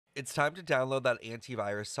It's time to download that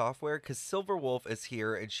antivirus software because Silverwolf is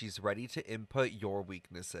here and she's ready to input your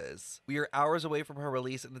weaknesses. We are hours away from her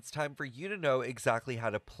release and it's time for you to know exactly how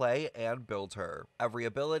to play and build her. Every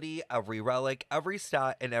ability, every relic, every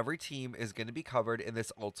stat, and every team is going to be covered in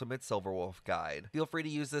this Ultimate Silverwolf guide. Feel free to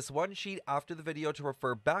use this one sheet after the video to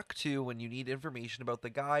refer back to when you need information about the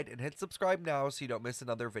guide, and hit subscribe now so you don't miss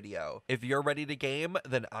another video. If you're ready to game,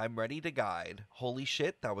 then I'm ready to guide. Holy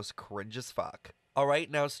shit, that was cringe as fuck.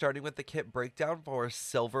 Alright, now starting with the kit breakdown for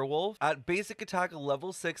Silverwolf. At basic attack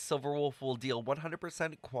level 6, Silverwolf will deal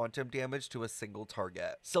 100% quantum damage to a single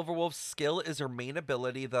target. Silverwolf's skill is her main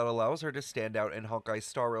ability that allows her to stand out in HONKAI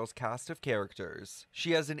Star Rail's cast of characters.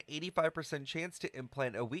 She has an 85% chance to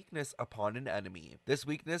implant a weakness upon an enemy. This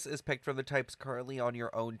weakness is picked from the types currently on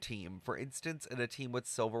your own team. For instance, in a team with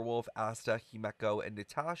Silverwolf, Asta, Himeko, and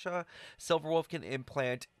Natasha, Silverwolf can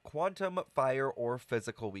implant quantum, fire, or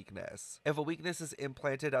physical weakness. If a weakness is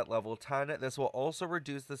implanted at level 10, this will also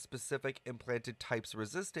reduce the specific implanted type's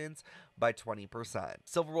resistance by 20%.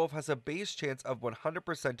 Silverwolf has a base chance of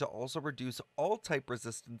 100% to also reduce all type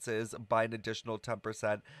resistances by an additional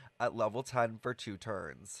 10% at level 10 for 2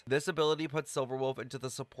 turns. This ability puts Silverwolf into the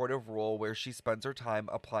supportive role where she spends her time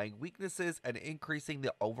applying weaknesses and increasing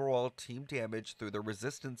the overall team damage through the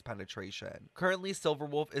resistance penetration. Currently,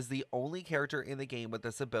 Silverwolf is the only character in the game with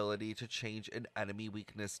this ability to change an enemy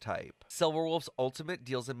weakness type. Silverwolf's ultimate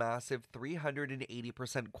deals a massive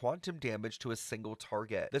 380% quantum damage to a single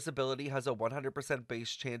target. This ability has a 100%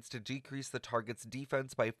 base chance to decrease the target's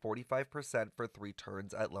defense by 45% for 3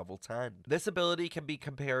 turns at level 10. This ability can be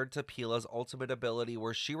compared to Pila's ultimate ability,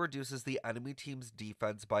 where she reduces the enemy team's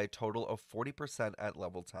defense by a total of 40% at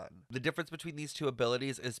level 10. The difference between these two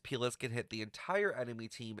abilities is Pila's can hit the entire enemy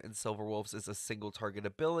team and Silverwolf's is a single target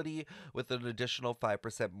ability with an additional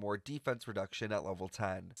 5% more defense reduction at level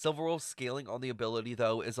 10. Silverwolf's scaling on the ability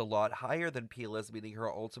though is a lot higher than Pila's, meaning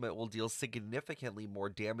her ultimate will deal significantly more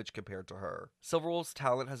damage compared to her. Silverwolf's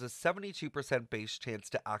talent has a 72% base chance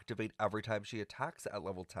to activate every time she attacks at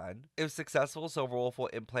level 10. If successful, Silverwolf will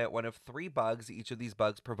implant one of 3 bugs, each of these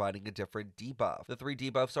bugs providing a different debuff. The 3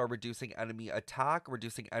 debuffs are reducing enemy attack,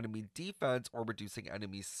 reducing enemy defense, or reducing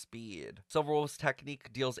enemy speed. Silverwolf's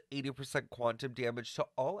technique deals 80% quantum damage to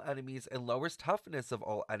all enemies and lowers toughness of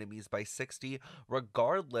all enemies by 60,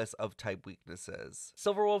 regardless of type weaknesses.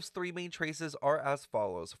 Silverwolf's 3 main traces are as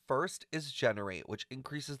follows. First is Generate, which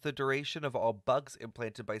increases the duration of all bugs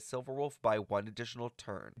implanted by Silverwolf by 1 additional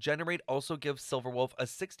turn. Generate also gives Silverwolf a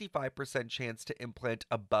 65% chance to implant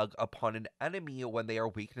a bug upon an enemy when they are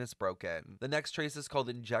weakness broken. The next trace is called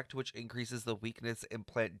Inject, which increases the weakness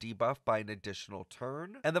implant debuff by an additional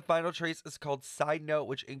turn. And the final trace is called Side Note,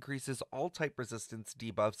 which increases all type resistance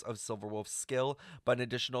debuffs of Silverwolf's skill by an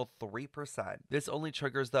additional 3%. This only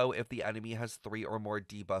triggers though if the enemy has 3 or more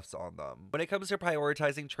debuffs on them. When it comes to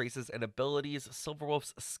prioritizing traces and abilities,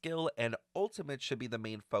 Silverwolf's skill and ultimate should be the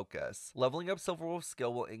main focus. Leveling up Silverwolf's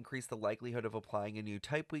skill will increase the likelihood of applying a new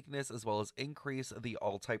type weakness as well as increase the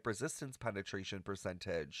all type resistance penetration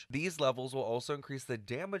percentage. These levels will also increase the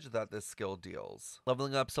damage that this skill deals.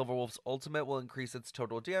 Leveling up Silverwolf's ultimate will increase its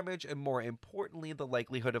total damage and, more importantly, the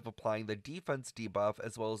likelihood of applying the defense debuff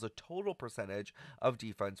as well as a total percentage of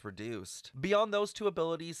defense reduced. Beyond those 2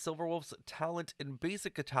 abilities, Silverwolf's talent and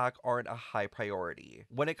basic attack aren't a high priority.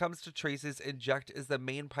 When it comes to traces, Inject is the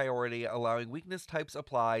main priority, allowing weakness types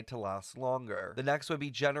applied to last longer. The next would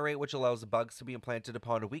be Generate, which allows bugs to be implanted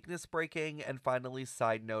upon a weakness breaking, and finally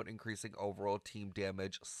Side Note, increasing overall team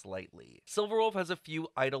damage slightly. Silverwolf has a few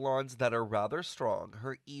Eidolons that are rather strong.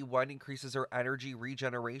 Her E1 increases her energy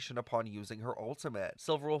regeneration upon using her ultimate.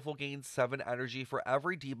 Silverwolf will gain 7 energy for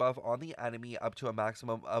every debuff on the enemy, up to a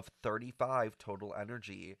maximum of 35 total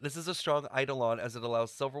energy. This is a strong Eidolon as it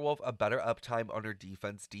allows Silverwolf a better uptime on her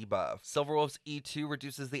defense debuff. Silverwolf's E2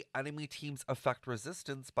 reduces the enemy team's effect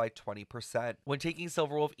resistance by 20%. When taking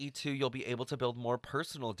Silverwolf E2, you'll be able to build more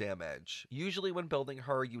personal damage. Usually when building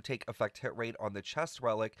her, you take effect hit rate on the chest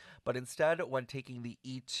relic, but instead when taking the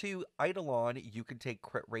E2 Eidolon, you can take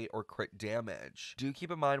crit rate or crit damage. Do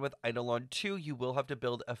keep in mind with Eidolon 2, you will have to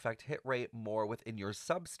build effect hit rate more within your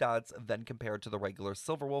substats than compared to the regular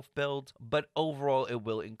Silverwolf build, but overall it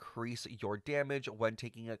will increase your damage when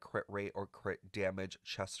taking a crit rate or crit damage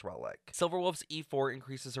chest relic. Silverwolf's E4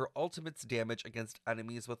 increases her ultimate's damage against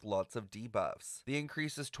enemies with lots of debuffs. The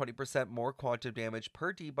increase is 20% more quantum damage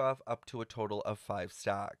per debuff, up to a total of 5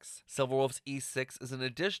 stacks. Silverwolf's E6 is an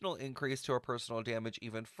additional increase to her personal damage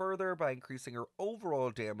even further by increasing her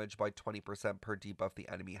overall damage by 20% per debuff the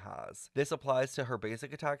enemy has. This applies to her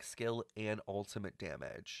basic attack, skill, and ultimate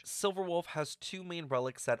damage. Silverwolf has 2 main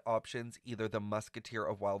relic set options, either the Musketeer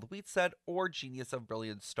of Wild Wheat set set or Genius of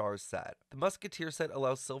Brilliant Stars set. The Musketeer set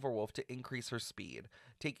allows Silverwolf to increase her speed.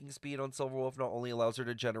 Taking speed on Silverwolf not only allows her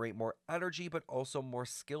to generate more energy, but also more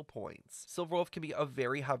skill points. Silverwolf can be a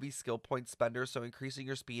very heavy skill point spender, so increasing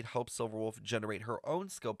your speed helps Silverwolf generate her own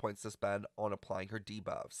skill points to spend on applying her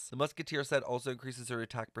debuffs. The Musketeer set also increases her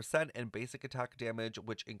attack percent and basic attack damage,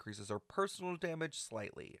 which increases her personal damage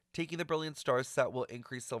slightly. Taking the Brilliant Stars set will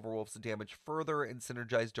increase Silverwolf's damage further and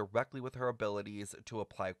synergize directly with her abilities to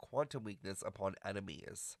apply Quantum Weakness upon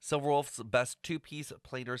enemies. Silverwolf's best two-piece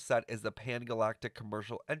planar set is the Pan-Galactic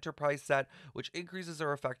Commercial Enterprise set, which increases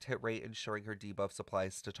her effect hit rate, ensuring her debuff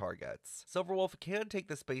applies to targets. Silverwolf can take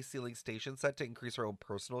the Space Ceiling Station set to increase her own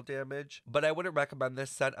personal damage, but I wouldn't recommend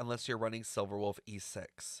this set unless you're running Silverwolf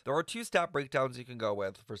E6. There are two stat breakdowns you can go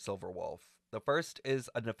with for Silverwolf. The first is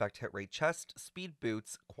an effect hit rate chest, speed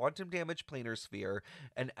boots, quantum damage planar sphere,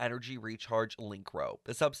 and energy recharge link rope.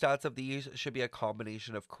 The substats of these should be a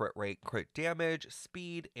combination of crit rate, crit damage,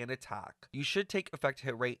 speed, and attack. You should take effect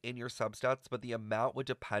hit rate in your substats, but the amount would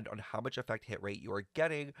depend on how much effect hit rate you are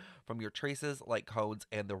getting from your traces, Lightcones,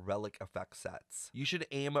 and the relic effect sets. You should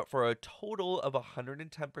aim for a total of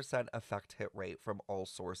 110% effect hit rate from all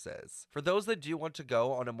sources. For those that do want to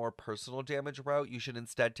go on a more personal damage route, you should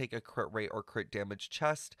instead take a crit rate or crit damage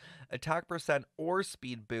chest, attack percent or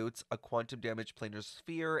speed boots, a quantum damage planar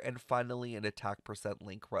sphere, and finally an attack percent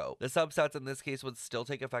link rope. The substats in this case would still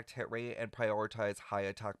take effect hit rate and prioritize high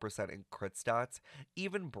attack percent and crit stats.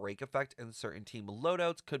 Even break effect in certain team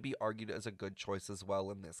loadouts could be argued as a good choice as well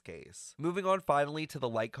in this case. Moving on finally to the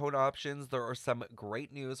Lightcone options, there are some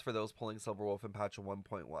great news for those pulling Silverwolf in patch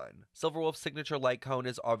 1.1. Silverwolf's signature Lightcone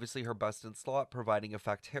is obviously her best in slot, providing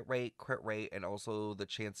effect hit rate, crit rate, and also the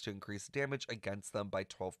chance to increase damage against them by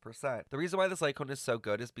 12%. The reason why this Lightcone is so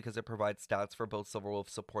good is because it provides stats for both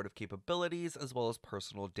Silverwolf's supportive capabilities as well as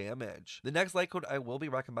personal damage. The next Lightcone I will be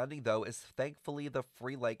recommending though is thankfully the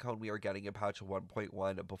free Lightcone we are getting in patch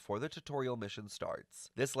 1.1 before the tutorial mission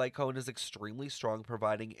starts. This Lightcone is extremely strong,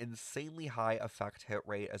 providing insanely high effect hit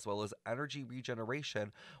rate as well as energy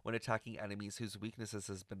regeneration when attacking enemies whose weaknesses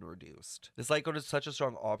has been reduced. This Lightcone is such a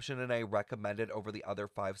strong option and I recommend it over the other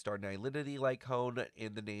 5-star Nihility Lightcone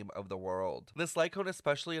in the name of the world. This Lightcone,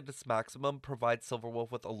 especially at its maximum, provides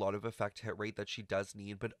Silverwolf with a lot of effect hit rate that she does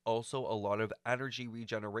need, but also a lot of energy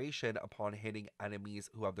regeneration upon hitting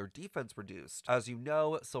enemies who have their defense reduced. As you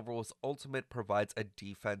know, Silverwolf's ultimate provides a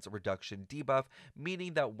defense reduction debuff,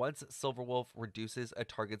 meaning that once Silverwolf reduces a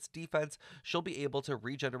target's defense, she'll be able to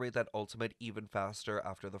regenerate that ultimate even faster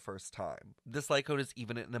after the first time. This Lightcone is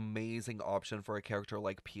even an amazing option for a character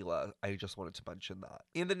like Pila. I just wanted to mention that.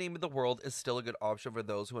 In the Name of the World is still a good option for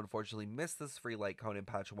those who unfortunately missed this free Lightcone in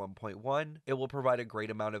patch 1.1. It will provide a great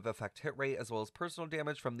amount of effect hit rate as well as personal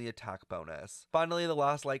damage from the attack bonus. Finally, the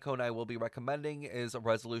last Lightcone I will be recommending is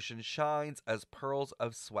Resolution Shines as Pearls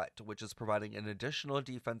of Sweat, which is providing an additional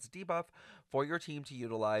defense debuff for your team to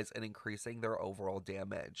utilize and increasing their overall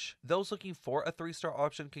damage. Those looking for a 3-star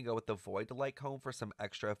option can go with the Void Lightcone for some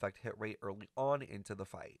extra effect hit rate early on into the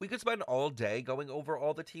fight. We could spend all day going over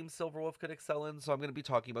all the teams Silverwolf could excel in, so I'm going to be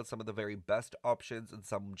talking about some of the very best options and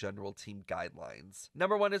some general team guidelines.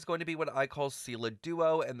 Number one is going to be what I call Sela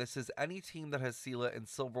Duo, and this is any team that has Sela and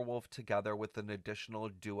Silverwolf together with an additional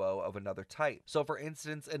duo of another type. So for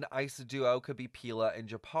instance, an Ice duo could be Pila and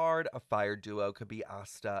Japard, a Fire duo could be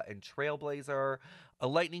Asta and Trailblazer, a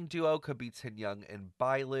Lightning duo could be Tinyoung and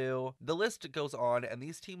Bailu. The list goes on, and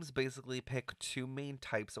these teams basically pick two main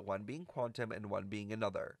types, one being Quantum and one being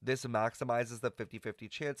another. This maximizes the 50-50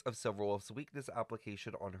 chance of Silverwolf's weakness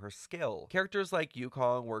application on her skill. Characters like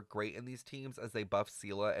Yukong work great in these teams as they buff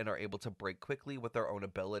Sela and are able to break quickly with their own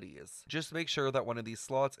abilities. Just make sure that one of these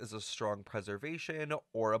slots is a strong preservation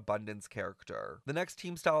or abundance character. The next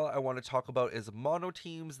team style I want to talk about is mono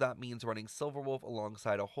teams. That means running Silverwolf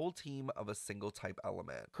alongside a whole team of a single type element.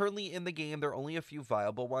 Currently in the game, there are only a few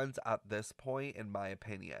viable ones at this point, in my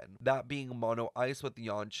opinion. That being Mono Ice with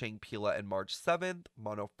Yanqing, Pila, and March 7th,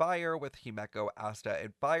 Mono Fire with Himeko, Asta,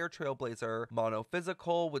 and Fire Trailblazer, Mono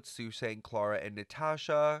Physical with Susang, Clara, and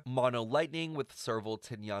Natasha, Mono Lightning with Serval,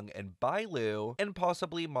 Tinyoung, and Bailu, and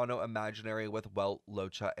possibly Mono Imaginary with Welt,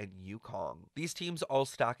 Locha, and Yukong. These teams all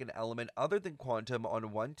stack an element other than Quantum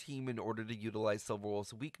on one team in order to utilize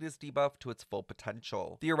Silverwolf's weakness debuff to its full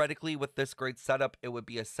potential. Theoretically, with this great setup, it would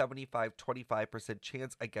be a 75-25%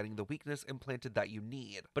 chance at getting the weakness implanted that you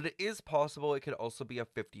need. But it is possible it could also be a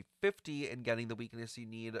 50-50 in getting the weakness you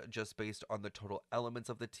need just based on the total elements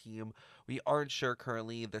of the team. We aren't sure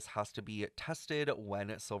currently. This has to be tested when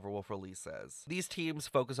Silverwolf releases. These teams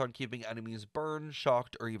focus on keeping enemies burned,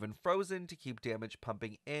 shocked, or even frozen to keep damage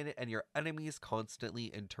pumping in and your enemies constantly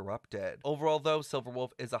interrupted. Overall though,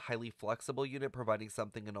 Silverwolf is a highly flexible unit, providing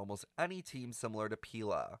something in almost any team similar to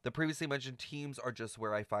Pila. The previously mentioned teams are just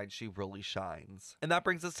where I find she really shines. And that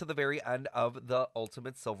brings us to the very end of the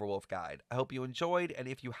Ultimate Silverwolf guide. I hope you enjoyed, and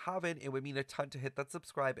if you haven't, it would mean a ton to hit that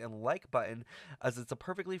subscribe and like button, as it's a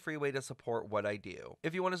perfectly free way to support what I do.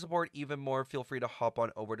 If you want to support even more, feel free to hop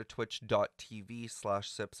on over to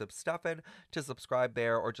twitch.tv/SipSipStefan to subscribe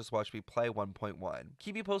there, or just watch me play 1.1.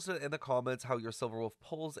 Keep me posted in the comments how your Silverwolf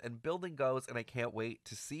pulls and building goes, and I can't wait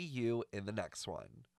to see you in the next one.